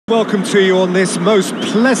Welcome to you on this most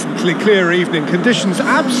pleasantly clear evening. Conditions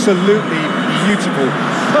absolutely beautiful.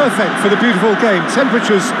 Perfect for the beautiful game.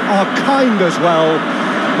 Temperatures are kind as well.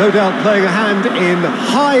 No doubt playing a hand in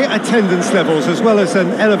high attendance levels as well as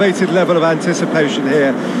an elevated level of anticipation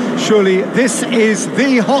here. Surely this is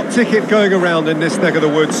the hot ticket going around in this neck of the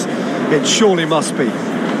woods. It surely must be.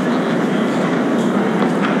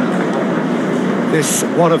 This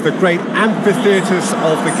one of the great amphitheatres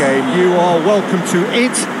of the game. You are welcome to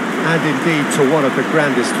it and indeed to one of the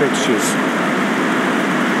grandest fixtures.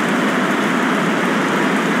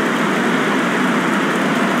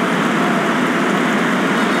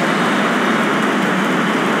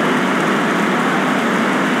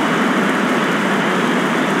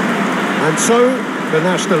 And so, the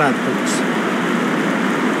national anthems.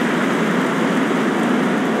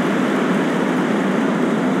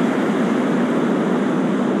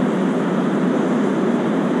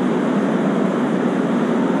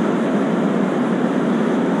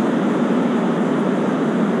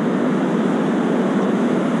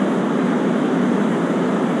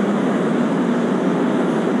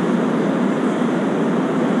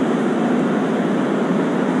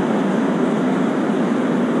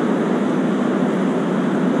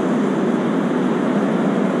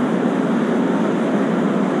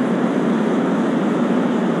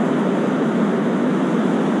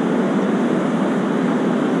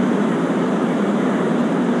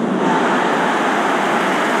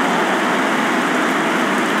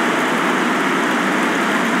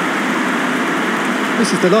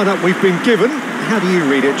 This is the lineup we've been given. How do you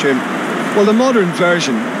read it, Jim? Well, the modern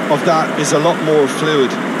version of that is a lot more fluid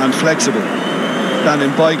and flexible than in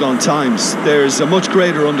bygone times. There's a much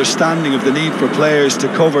greater understanding of the need for players to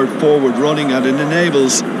cover forward running, and it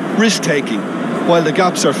enables risk-taking while the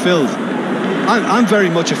gaps are filled. I'm very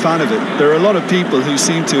much a fan of it. There are a lot of people who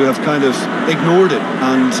seem to have kind of ignored it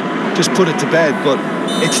and just put it to bed, but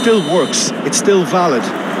it still works. It's still valid,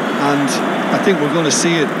 and I think we're going to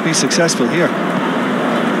see it be successful here.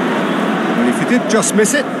 And if you did just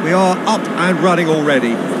miss it, we are up and running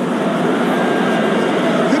already.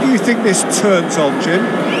 Who do you think this turns on, Jim?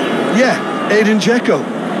 Yeah, Edin Dzeko.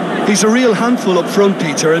 He's a real handful up front,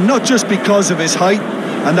 Peter, and not just because of his height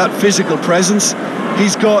and that physical presence.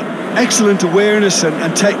 He's got excellent awareness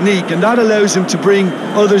and technique, and that allows him to bring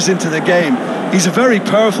others into the game. He's a very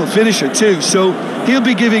powerful finisher too, so he'll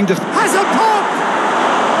be giving the... Has a pop!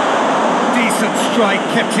 Decent strike,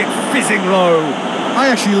 kept it fizzing low. I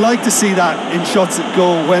actually like to see that in shots at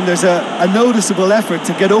goal, when there's a noticeable effort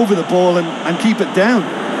to get over the ball and keep it down.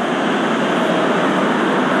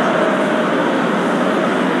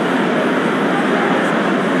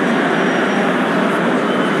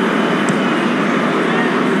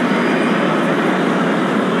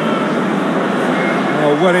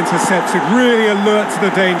 Oh, well intercepted, really alert to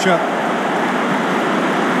the danger.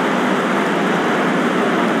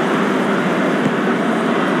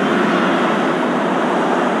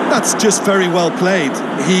 That's just very well played.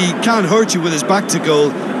 He can't hurt you with his back to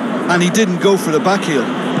goal, and he didn't go for the back heel.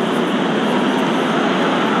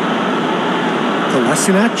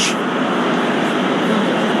 Kolasinac.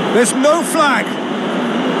 There's no flag.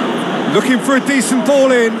 Looking for a decent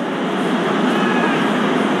ball in.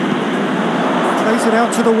 Plays it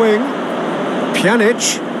out to the wing.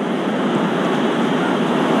 Pjanic.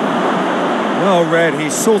 Well read, he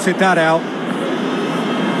sorted that out.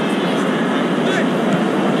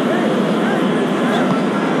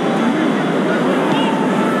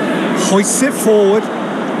 Hoists it forward.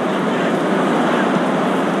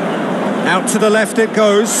 Out to the left it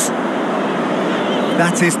goes.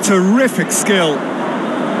 That is terrific skill.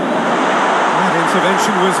 That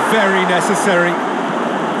intervention was very necessary.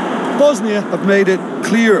 Bosnia have made it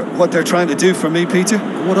clear what they're trying to do for me, Peter.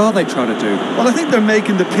 What are they trying to do? Well, I think they're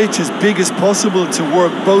making the pitch as big as possible to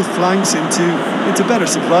work both flanks into better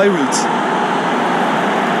supply routes.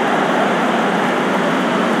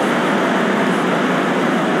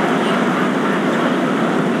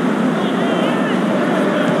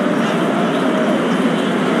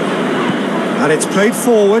 And it's played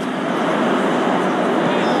forward.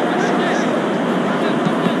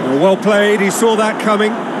 Well played, he saw that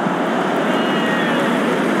coming.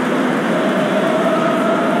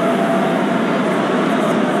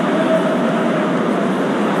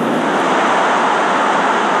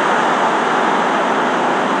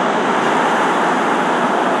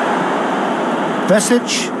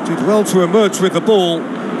 Besic did well to emerge with the ball.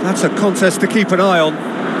 That's a contest to keep an eye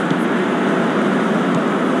on.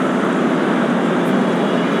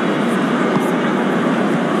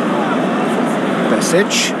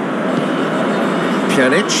 Besic.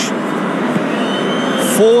 Pjanic.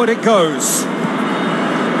 Forward it goes.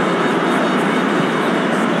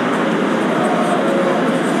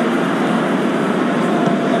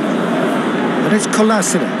 is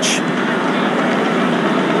Kolasinac.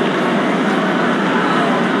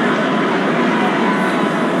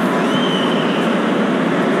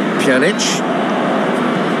 Pjanic.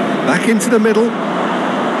 Back into the middle.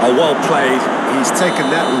 Oh, well played. He's taken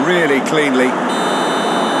that really cleanly.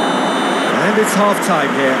 And it's half-time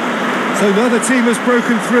here. So neither team has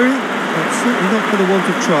broken through, but certainly not for the want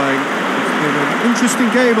of trying. It's been an interesting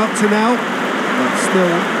game up to now, but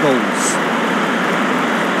still goals.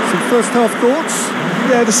 Some first-half thoughts?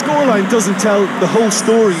 Yeah, the scoreline doesn't tell the whole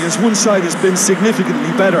story, as one side has been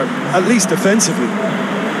significantly better, at least offensively.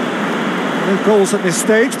 No goals at this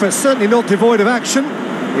stage, but certainly not devoid of action.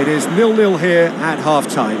 It is 0-0 here at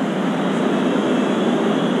half-time.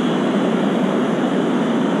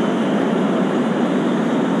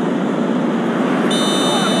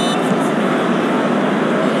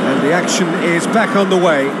 The action is back on the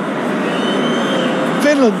way.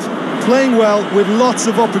 Finland playing well with lots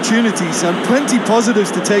of opportunities and plenty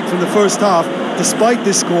positives to take from the first half. Despite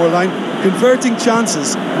this scoreline, converting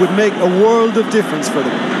chances would make a world of difference for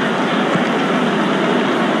them.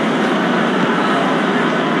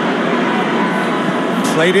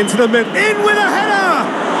 Played into the middle, in with a header!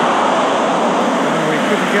 Oh, he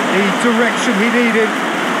couldn't get the direction he needed.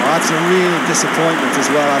 That's a real disappointment as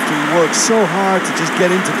well, after he worked so hard to just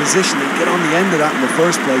get into position and get on the end of that in the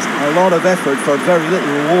first place. A lot of effort for very little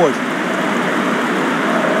reward.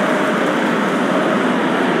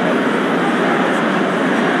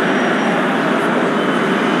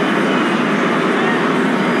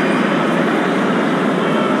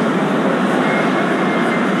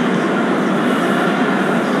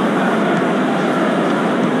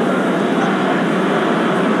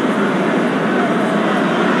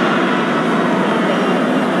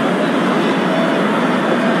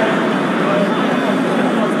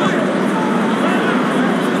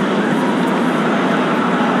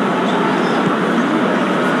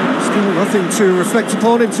 Nothing to reflect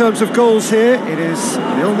upon in terms of goals here. It is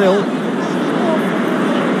 0-0.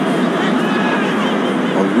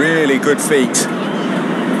 A really good feat.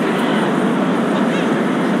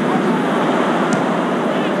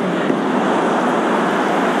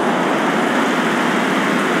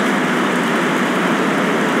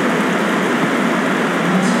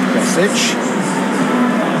 Message.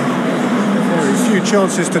 Very few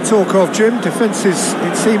chances to talk of, Jim. Defence is,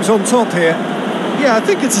 it seems, on top here. Yeah, I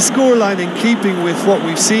think it's a scoreline in keeping with what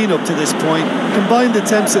we've seen up to this point. Combined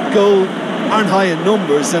attempts at goal aren't high in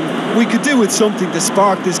numbers, and we could do with something to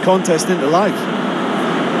spark this contest into life.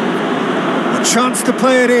 A chance to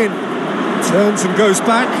play it in. Turns and goes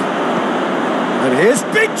back. And here's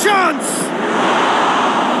big chance!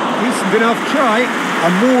 Decent enough try. A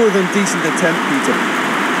more than decent attempt, Peter.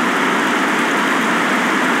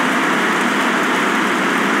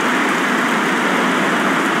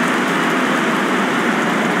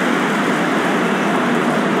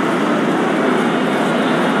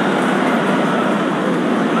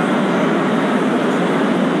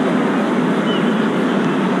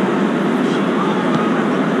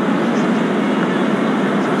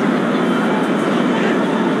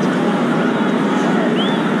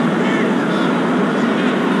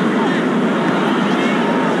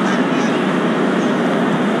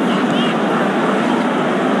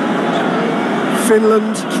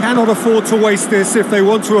 Finland cannot afford to waste this if they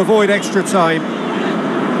want to avoid extra time.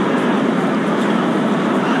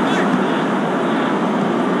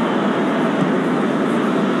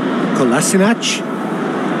 Kolasinac.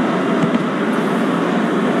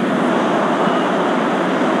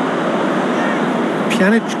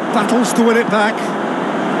 Pjanic battles to win it back.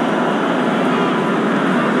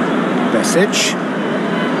 Besic.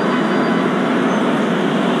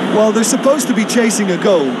 Well, they're supposed to be chasing a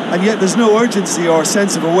goal, and yet there's no urgency or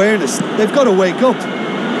sense of awareness. They've got to wake up.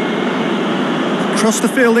 Across the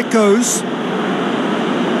field it goes.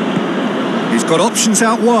 He's got options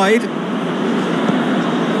out wide.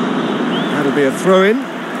 That'll be a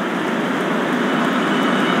throw-in.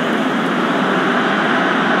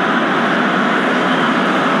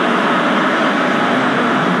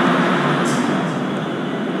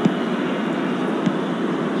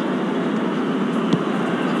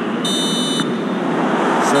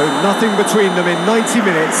 So nothing between them in 90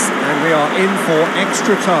 minutes, and we are in for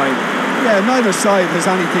extra time. Yeah, neither side has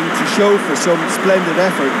anything to show for some splendid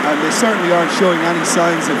effort, and they certainly aren't showing any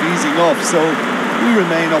signs of easing off, so we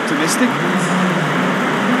remain optimistic.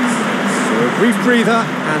 So a brief breather,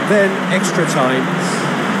 and then extra time.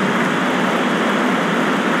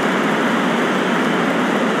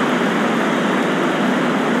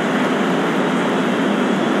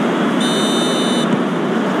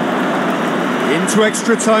 Into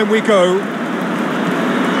extra time we go.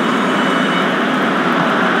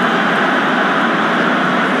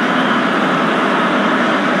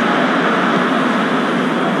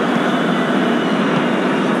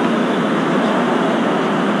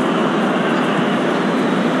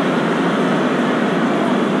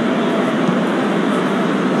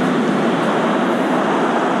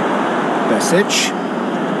 Perisic.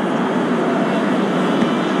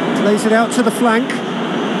 Plays it out to the flank.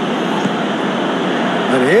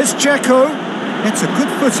 And here's Dzeko. It's a good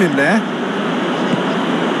foot in there.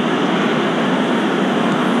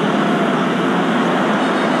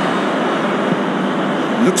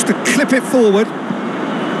 Looks to clip it forward.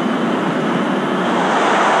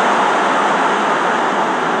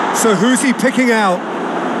 So who's he picking out?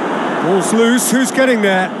 Ball's loose, who's getting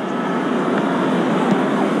there?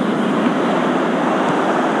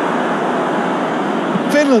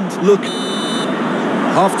 Finland, look.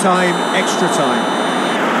 Half-time, extra time.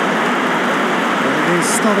 And it is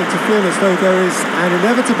starting to feel as though there is an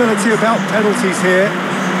inevitability about penalties here.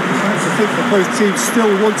 I think that both teams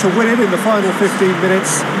still want to win it in the final 15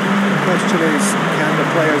 minutes. The question is, can the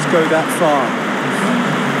players go that far?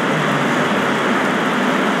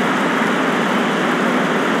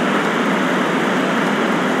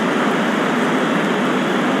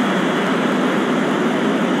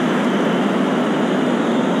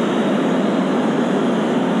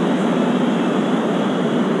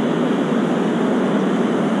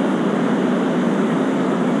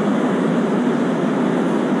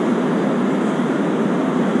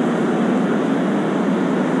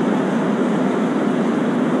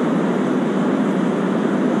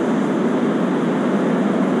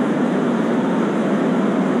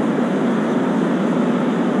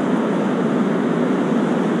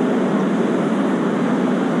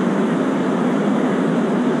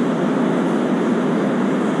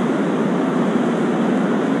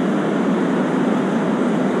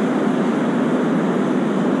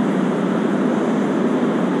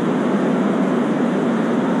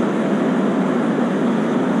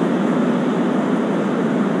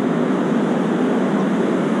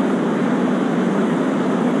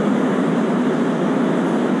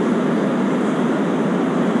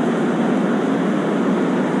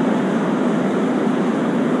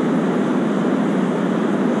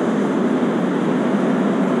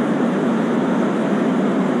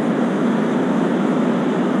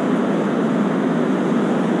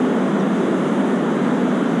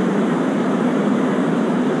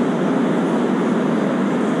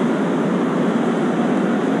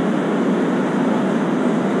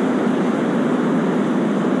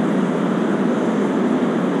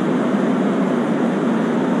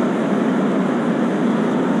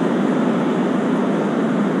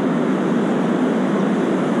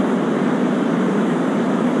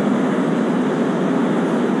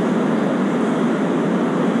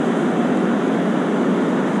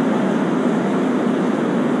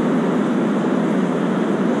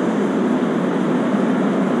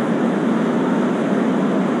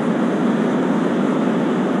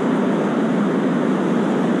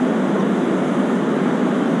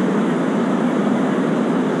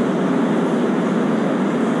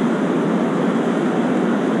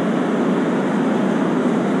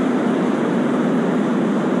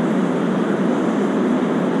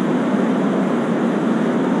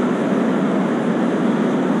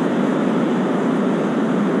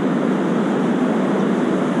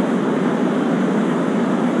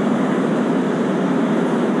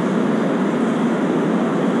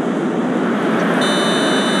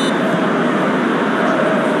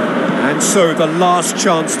 So the last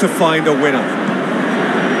chance to find a winner.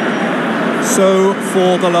 So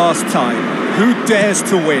for the last time, who dares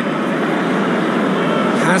to win?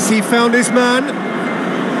 Has he found his man?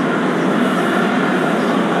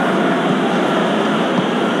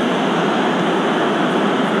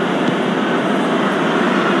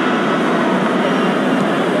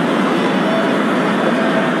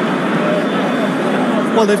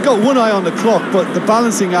 Well, they've got one eye on the clock, but the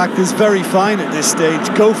balancing act is very fine at this stage.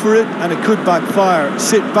 Go for it, and it could backfire.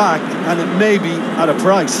 Sit back, and it may be at a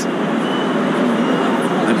price.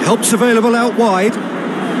 And help's available out wide.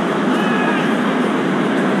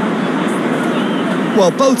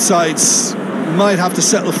 Well, both sides might have to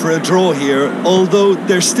settle for a draw here, although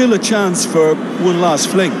there's still a chance for one last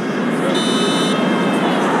fling.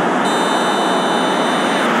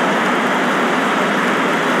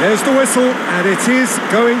 There's the whistle, and it is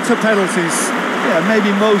going to penalties. Yeah,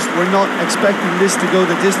 maybe most were not expecting this to go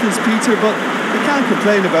the distance, Peter, but they can't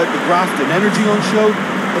complain about the graft and energy on show.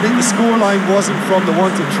 I think the scoreline wasn't from the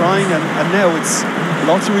want of trying, and now it's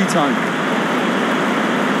lottery time.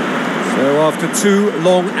 So after 2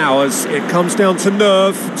 long hours, it comes down to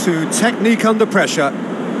nerve, to technique under pressure,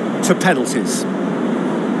 to penalties.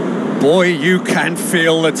 Boy, you can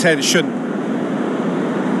feel the tension.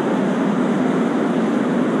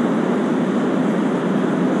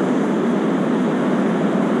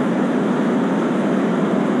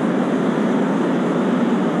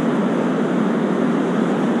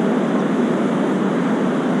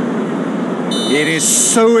 is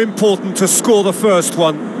so important to score the first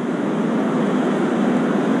one.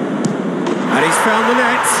 And he's found the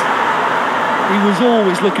net. He was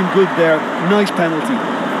always looking good there. Nice penalty.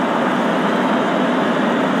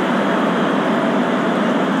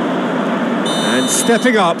 And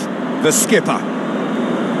stepping up, the skipper.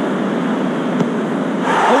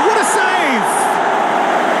 Oh, what a save!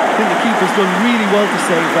 I think the keeper's done really well to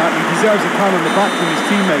save that. He deserves a pat on the back from his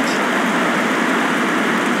teammates.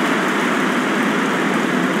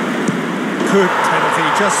 Good penalty,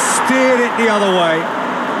 just steered it the other way.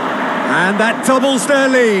 And that doubles their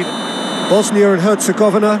lead. Bosnia and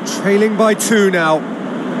Herzegovina trailing by 2 now.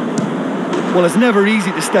 Well, it's never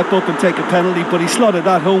easy to step up and take a penalty, but he slotted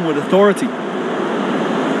that home with authority.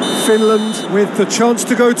 Finland with the chance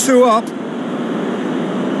to go 2 up.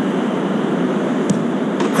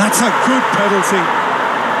 That's a good penalty.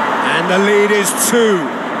 And the lead is 2.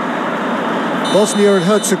 Bosnia and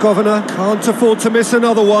Herzegovina can't afford to miss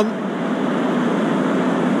another one.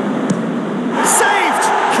 Saved!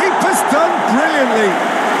 Keeper's done brilliantly.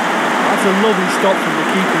 That's a lovely stop from the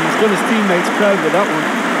keeper. He's done his teammates proud with that one.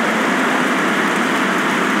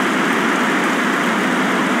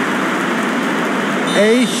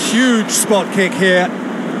 A huge spot kick here.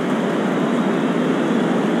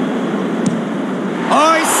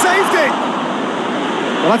 Oh, he saved it!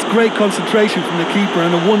 Well, that's great concentration from the keeper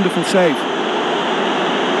and a wonderful save.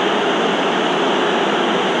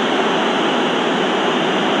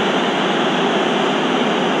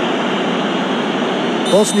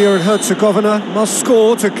 Bosnia and Herzegovina must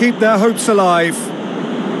score to keep their hopes alive.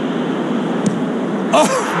 Oh,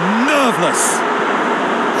 nerveless!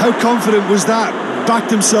 How confident was that?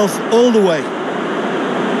 Backed himself all the way.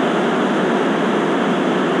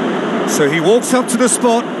 So he walks up to the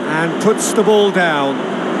spot and puts the ball down.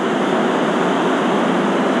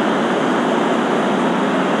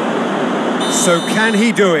 So can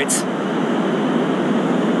he do it?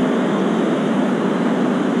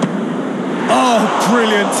 Oh,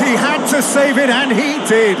 brilliant. He had to save it, and he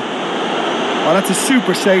did. Oh, that's a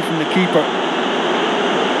super save from the keeper.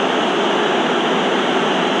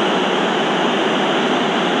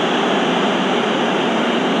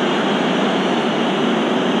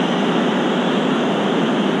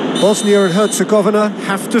 Bosnia and Herzegovina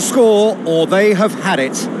have to score, or they have had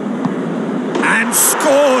it. And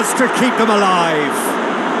scores to keep them alive.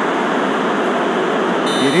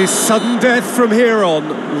 It is sudden death from here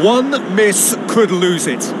on. One miss could lose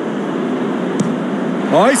it.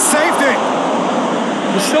 Oh, he saved it!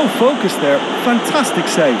 He was so focused there. Fantastic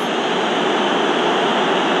save.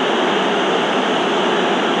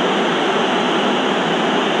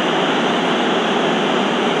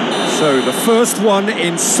 So the first one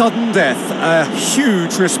in sudden death, a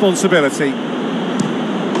huge responsibility.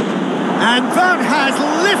 And that has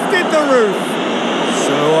lifted the roof.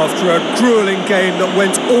 So after a gruelling game that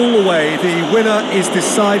went all the way, the winner is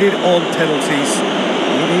decided on penalties.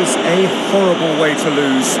 It is a horrible way to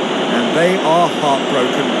lose, and they are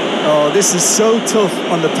heartbroken. Oh, this is so tough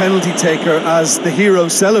on the penalty taker as the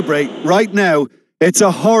heroes celebrate. Right now, it's a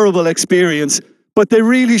horrible experience, but they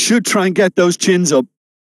really should try and get those chins up.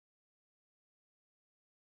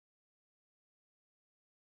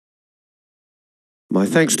 My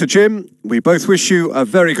thanks to Jim. We both wish you a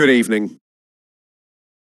very good evening.